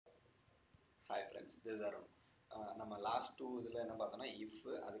friends, this is Arun. நம்ம last two இதில் என்ன பார்த்தோம்னா இஃப்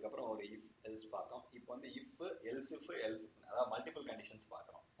அதுக்கப்புறம் ஒரு இஃப் எல்ஸ் பார்த்தோம். இப்போ வந்து இஃப் எல்ஸ் அதாவது மல்டிபிள் கண்டிஷன்ஸ்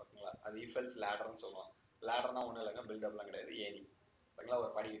பார்க்குறோம். ஓகேங்களா? அது இஃப் எல்ஸ் லேடர்னு சொல்லுவோம். லேடர்னா ஒன்றும் இல்லைங்க, பில்டப்லாம் கிடையாது, ஏணி. ஓகேங்களா?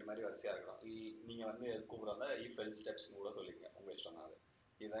 ஒரு படிக்கிற மாதிரி வரிசையாக இருக்கணும். நீங்கள் வந்து கூப்பிட வந்தால் இஃப் எல்ஸ் ஸ்டெப்ஸ்னு கூட சொல்லிக்கங்க, உங்கள் இஷ்டம் தான். அது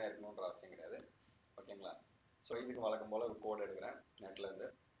இதுதான் இருக்கணுன்ற அவசியம் கிடையாது. ஓகேங்களா? ஸோ இதுக்கு வழக்கம் போல் ஒரு கோட் எடுக்கிறேன் நெட்லேருந்து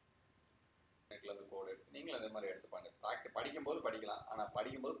கோட் எடுத்து நீங்களும் அதே மாதிரி எடுத்துப்பாங்க. படிக்கும்போது படிக்கலாம், ஆனால்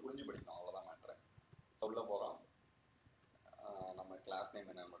படிக்கும்போது புரிஞ்சு படிக்கணும், அவ்வளோதான் மேட்ரு. உள்ள போகிறோம். நம்ம கிளாஸ் நேம்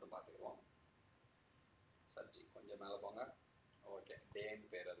என்னன்னு மட்டும் பார்த்துக்குவோம். சர்ஜி கொஞ்சம் மேலே போங்க. ஓகே, டேன்னு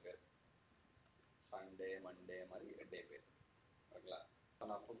பேர், அது பேர் சண்டே மண்டே மாதிரி டே பேர். ஓகேங்களா? ஸோ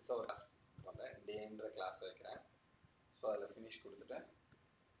நான் புதுசாக ஒரு கிளாஸ் பண்ணுறேன், டேன்ற கிளாஸ் வைக்கிறேன். ஸோ அதில் ஃபினிஷ் கொடுத்துட்டு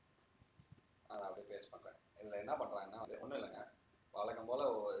அதை அப்படியே பேஸ்ட் பண்ணுறேன். இதில் என்ன பண்ணுறாங்கன்னா வந்து ஒன்றும் இல்லைங்க, வழக்கம் போல்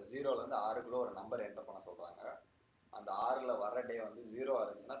 0லேருந்து 6க்குள்ளே ஒரு நம்பர் என்டர் பண்ண சொல்கிறாங்க. அந்த 6ல் வர டே வந்து 0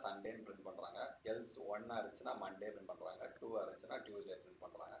 இருந்துச்சுன்னா சண்டேன்னு பிரிண்ட் பண்ணுறாங்க, எல்ஸ் 1 இருந்துச்சுன்னா மண்டே பிரிண்ட் பண்ணுறாங்க, 2 இருந்துச்சுன்னா டியூஸ்டே பிரிண்ட்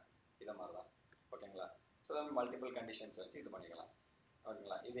பண்ணுறாங்க. இதை மாதிரி தான். ஓகேங்களா? ஸோ மல்டிபிள் கண்டிஷன்ஸ் வச்சு இது பண்ணிக்கலாம்.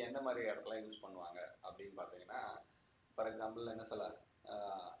 ஓகேங்களா? இது எந்த மாதிரி இடத்துல யூஸ் பண்ணுவாங்க அப்படின்னு பார்த்தீங்கன்னா, ஃபார் எக்ஸாம்பிள் என்ன சொல்ல,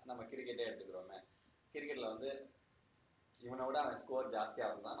 நம்ம கிரிக்கெட்டே எடுத்துக்கிறோமே. கிரிக்கெட்டில் வந்து இவனை விட அவன் ஸ்கோர்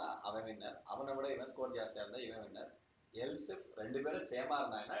ஜாஸ்தியாக இருந்தானா அவன் வின்னர், அவனை விட இவன் ஸ்கோர் ஜாஸ்தியாக இருந்தால் இவன் வின்னர். எல்ஸ் ரெண்டு பேரும் சேமாக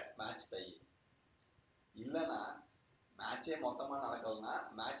இருந்தாங்கன்னா மேட்ச் டை. இல்லைன்னா மேட்சே மொத்தமாக நடக்கலைன்னா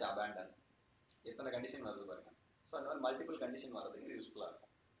மேட்ச் அபேண்டன். எத்தனை கண்டிஷன் வருது பாருங்க. ஸோ அந்த மாதிரி மல்டிபிள் கண்டிஷன் வர்றதுக்கு யூஸ்ஃபுல்லாக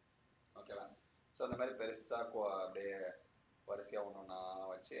இருக்கும். ஓகேவா? ஸோ அந்த மாதிரி பெருசாக அப்படியே வரிசையாக ஒன்று ஒன்றா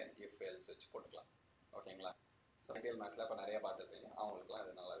வச்சு இஃப் எல்ஸ் வச்சு போட்டுக்கலாம். ஓகேங்களா? ஸோ ஐடிஎல் மேட்ச்சில் இப்போ நிறைய பார்த்துருப்பீங்க, அவங்களுக்குலாம்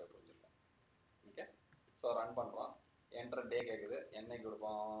இது நல்லாவே புரிஞ்சிருக்கும். ஓகே, ஸோ ரன் பண்ணுறோம். என்ட்ரு டே கேட்குது, என்னைக்கு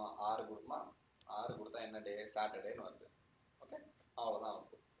கொடுப்போம்? 6 கொடுப்போமா? 6 கொடுத்தா என்ன டே? சாட்டர்டேன்னு வருது. ஓகே, அவ்வளோதான்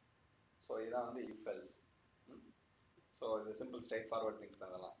இருக்கும். ஸோ இதுதான் வந்து இஃப் எல்ஸ். ஸோ இது சிம்பிள் ஸ்ட்ரைட் ஃபார்வர்ட் திங்ஸ் தான்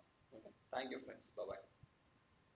இதெல்லாம். ஓகே, தேங்க்யூ ஃப்ரெண்ட்ஸ், பாய்.